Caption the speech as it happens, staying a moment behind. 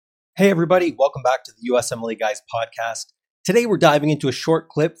Hey everybody, welcome back to the USMLE Guys podcast. Today we're diving into a short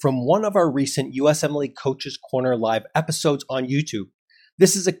clip from one of our recent USMLE Coaches Corner Live episodes on YouTube.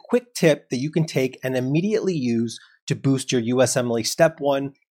 This is a quick tip that you can take and immediately use to boost your USMLE Step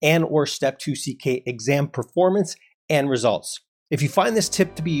 1 and or Step 2 CK exam performance and results. If you find this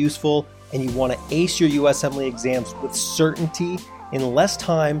tip to be useful and you want to ace your USMLE exams with certainty, in less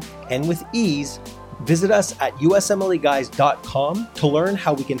time, and with ease, visit us at usmleguys.com to learn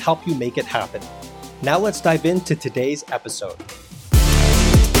how we can help you make it happen. Now let's dive into today's episode.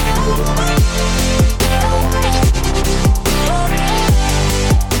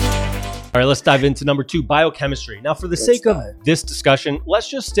 All right, let's dive into number 2, biochemistry. Now, for the sake of this discussion, let's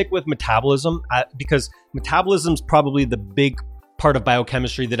just stick with metabolism because metabolism is probably the big part of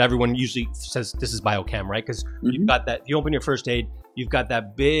biochemistry that everyone usually says this is biochem, right? Because you've got that, you open your first aid, you've got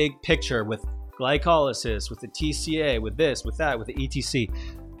that big picture with glycolysis, with the TCA, with this, with that, with the ETC.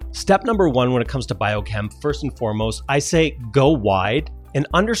 Step number 1 when it comes to biochem, first and foremost, I say go wide and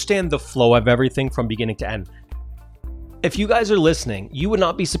understand the flow of everything from beginning to end. If you guys are listening, you would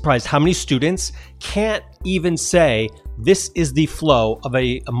not be surprised how many students can't even say this is the flow of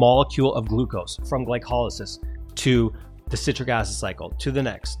a molecule of glucose from glycolysis to the citric acid cycle, to the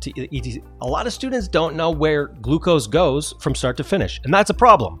next, to ETC. A lot of students don't know where glucose goes from start to finish, and that's a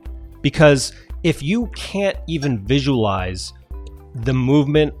problem. Because if you can't even visualize the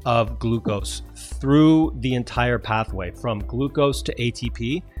movement of glucose through the entire pathway from glucose to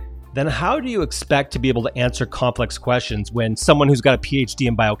ATP, then how do you expect to be able to answer complex questions when someone who's got a PhD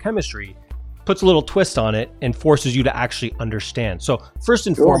in biochemistry puts a little twist on it and forces you to actually understand? So first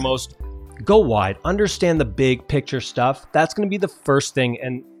and foremost, go wide, understand the big picture stuff. That's going to be the first thing.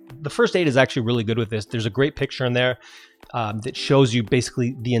 And the first aid is actually really good with this. There's a great picture in there that shows you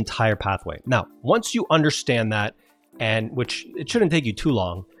basically the entire pathway. Now, once you understand that, and which it shouldn't take you too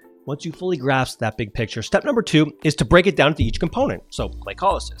long, once you fully grasp that big picture, step number 2 is to break it down to each component. So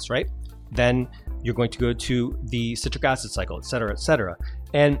glycolysis, right? Then you're going to go to the citric acid cycle, et cetera, et cetera.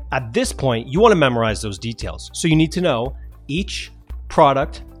 And at this point, you want to memorize those details. So you need to know each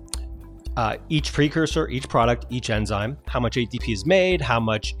product, each precursor, each product, each enzyme, how much ATP is made, how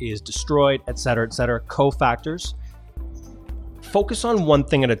much is destroyed, et cetera, cofactors. Focus on one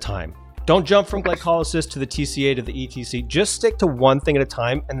thing at a time. Don't jump from glycolysis to the TCA to the ETC. Just stick to one thing at a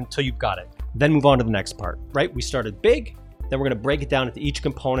time and until you've got it. Then move on to the next part, right? We started big, then we're going to break it down into each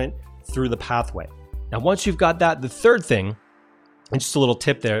component through the pathway. Now, once you've got that, the third thing, and just a little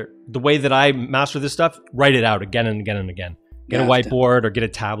tip there, the way that I master this stuff, write it out again and again and again. Get a whiteboard or get a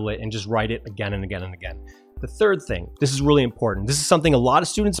tablet and just write it again and again and again. The third thing, this is really important. This is something a lot of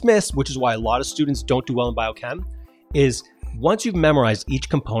students miss, which is why a lot of students don't do well in biochem, is once you've memorized each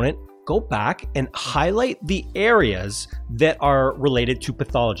component, go back and highlight the areas that are related to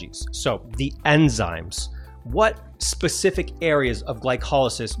pathologies. So the enzymes, what specific areas of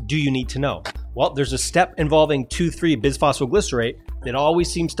glycolysis do you need to know? Well, there's a step involving 2,3-bisphosphoglycerate that always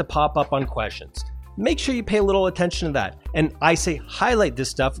seems to pop up on questions. Make sure you pay a little attention to that. And I say highlight this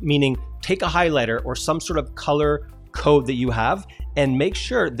stuff, meaning take a highlighter or some sort of color code that you have and make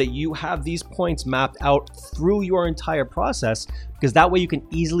sure that you have these points mapped out through your entire process, because that way you can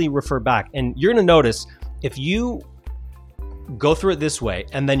easily refer back. And you're going to notice if you go through it this way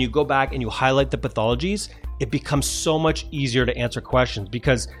and then you go back and you highlight the pathologies, it becomes so much easier to answer questions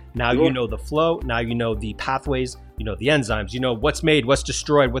because now you know the flow, now you know the pathways, you know the enzymes, you know what's made, what's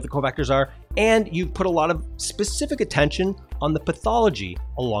destroyed, what the cofactors are, and you've put a lot of specific attention on the pathology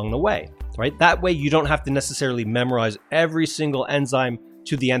along the way, right? That way you don't have to necessarily memorize every single enzyme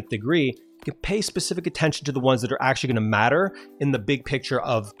to the nth degree. You can pay specific attention to the ones that are actually going to matter in the big picture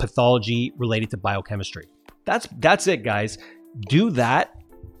of pathology related to biochemistry. That's it, guys. Do that.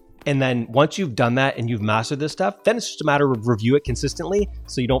 And then once you've done that and you've mastered this stuff, then it's just a matter of review it consistently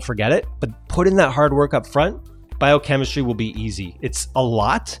so you don't forget it. But put in that hard work up front. Biochemistry will be easy. It's a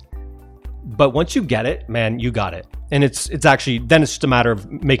lot, but once you get it, man, you got it. And it's actually, then it's just a matter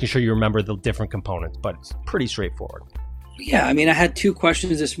of making sure you remember the different components, but it's pretty straightforward. Yeah, I mean, I had 2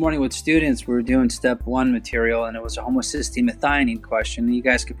 questions this morning with students. We were doing step 1 material, and it was a homocysteine methionine question. You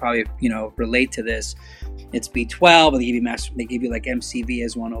guys could probably, relate to this. It's B12, they give you like MCV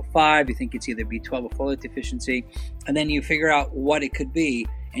as 105. You think it's either B12 or folate deficiency, and then you figure out what it could be,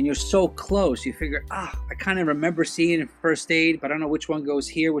 and you're so close. You figure, I kind of remember seeing it in first aid, but I don't know which one goes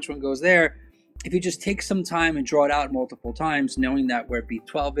here, which one goes there. If you just take some time and draw it out multiple times, knowing that where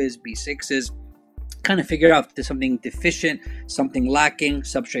B12 is, B6 is, kind of figure out if there's something deficient, something lacking,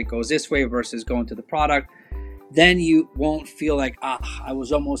 substrate goes this way versus going to the product, then you won't feel like, I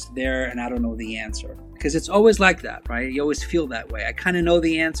was almost there and I don't know the answer. Because it's always like that, right? You always feel that way. I kind of know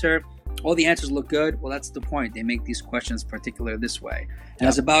the answer. All the answers look good. Well, that's the point. They make these questions particular this way. And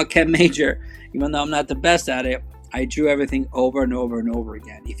as a biochem major, even though I'm not the best at it, I drew everything over and over and over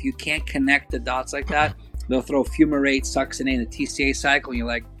again. If you can't connect the dots like that, they'll throw fumarate, succinate, and a TCA cycle, and you're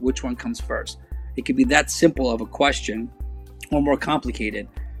like, which one comes first? It could be that simple of a question or more complicated.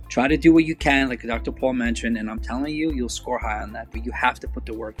 Try to do what you can, like Dr. Paul mentioned, and I'm telling you, you'll score high on that, but you have to put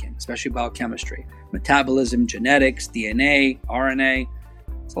the work in, especially biochemistry, metabolism, genetics, DNA, RNA.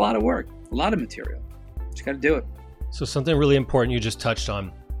 It's a lot of work, a lot of material. Just got to do it. So something really important you just touched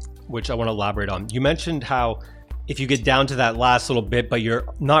on, which I want to elaborate on. You mentioned how if you get down to that last little bit, but you're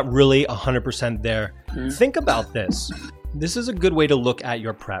not really 100% there, think about this. This is a good way to look at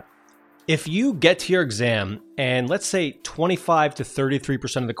your prep. If you get to your exam and let's say 25 to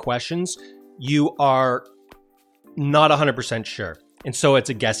 33% of the questions, you are not 100% sure. And so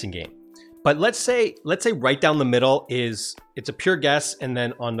it's a guessing game. But let's say right down the middle it's a pure guess. And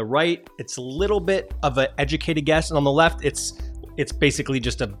then on the right, it's a little bit of an educated guess. And on the left, it's basically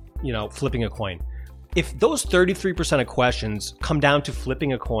just flipping a coin. If those 33% of questions come down to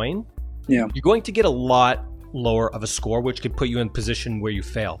flipping a coin, you're going to get a lot lower of a score, which could put you in a position where you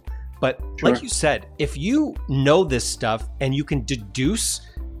fail. But like you said, if you know this stuff and you can deduce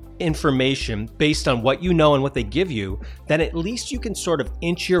information based on what you know and what they give you, then at least you can sort of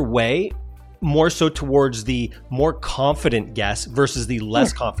inch your way more so towards the more confident guess versus the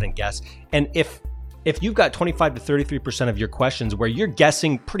less confident guess. And if you've got 25 to 33% of your questions where you're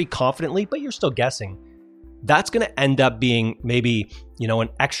guessing pretty confidently, but you're still guessing, that's going to end up being maybe, an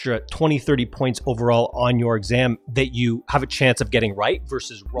extra 20, 30 points overall on your exam that you have a chance of getting right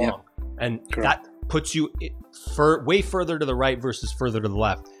versus wrong. Yeah. And that puts you way further to the right versus further to the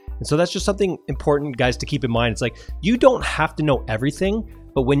left. And so that's just something important, guys, to keep in mind. It's like, you don't have to know everything,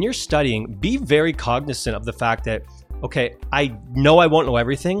 but when you're studying, be very cognizant of the fact that, okay, I know I won't know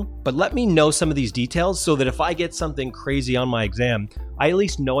everything, but let me know some of these details so that if I get something crazy on my exam, I at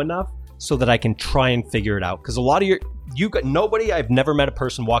least know enough so that I can try and figure it out. Because a lot of I've never met a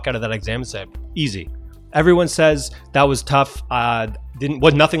person walk out of that exam and say, easy. Everyone says that was tough.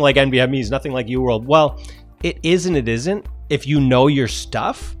 Was nothing like NBMEs, nothing like UWorld. Well, it is and it isn't. If you know your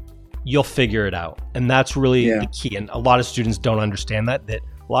stuff, you'll figure it out. And that's really the key. And a lot of students don't understand that a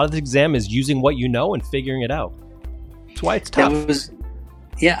lot of the exam is using what you know and figuring it out. That's why it's tough.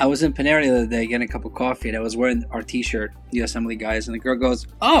 I was in Panera the other day getting a cup of coffee, and I was wearing our t-shirt, USMLE guys, and the girl goes,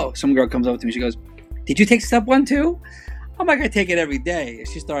 some girl comes up to me, she goes, did you take step 1 too? I'm like, I take it every day. And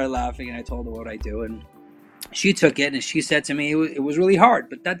she started laughing, and I told her what I do, and she took it, and she said to me, it was really hard,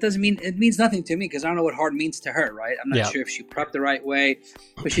 but that doesn't mean, it means nothing to me, because I don't know what hard means to her, right? I'm not sure if she prepped the right way,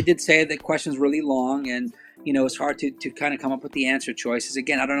 but she did say that the question's really long, and it's hard to kind of come up with the answer choices.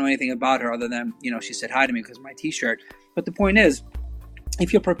 Again, I don't know anything about her other than, she said hi to me because of my t-shirt. But the point is,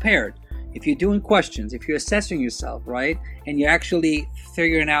 if you're prepared, if you're doing questions, if you're assessing yourself, right, and you're actually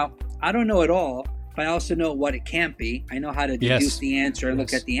figuring out, I don't know it all, but I also know what it can't be. I know how to deduce the answer and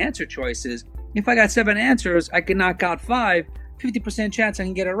look at the answer choices. If I got 7 answers, I can knock out 5, 50% chance I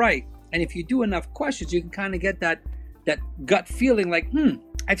can get it right. And if you do enough questions, you can kind of get that gut feeling like,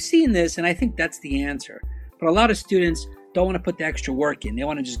 I've seen this and I think that's the answer. But a lot of students don't want to put the extra work in. They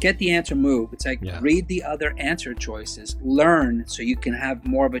want to just get the answer, move. It's like, read the other answer choices, learn so you can have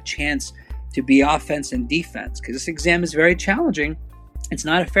more of a chance to be offense and defense. Because this exam is very challenging. It's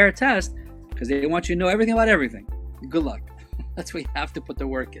not a fair test because they want you to know everything about everything. Good luck. That's why you have to put the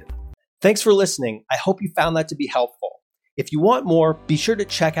work in. Thanks for listening. I hope you found that to be helpful. If you want more, be sure to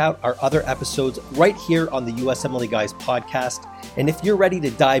check out our other episodes right here on the USMLE Guys podcast. And if you're ready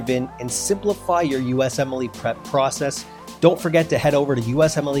to dive in and simplify your USMLE prep process, don't forget to head over to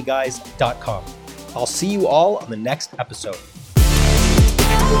usmleguys.com. I'll see you all on the next episode.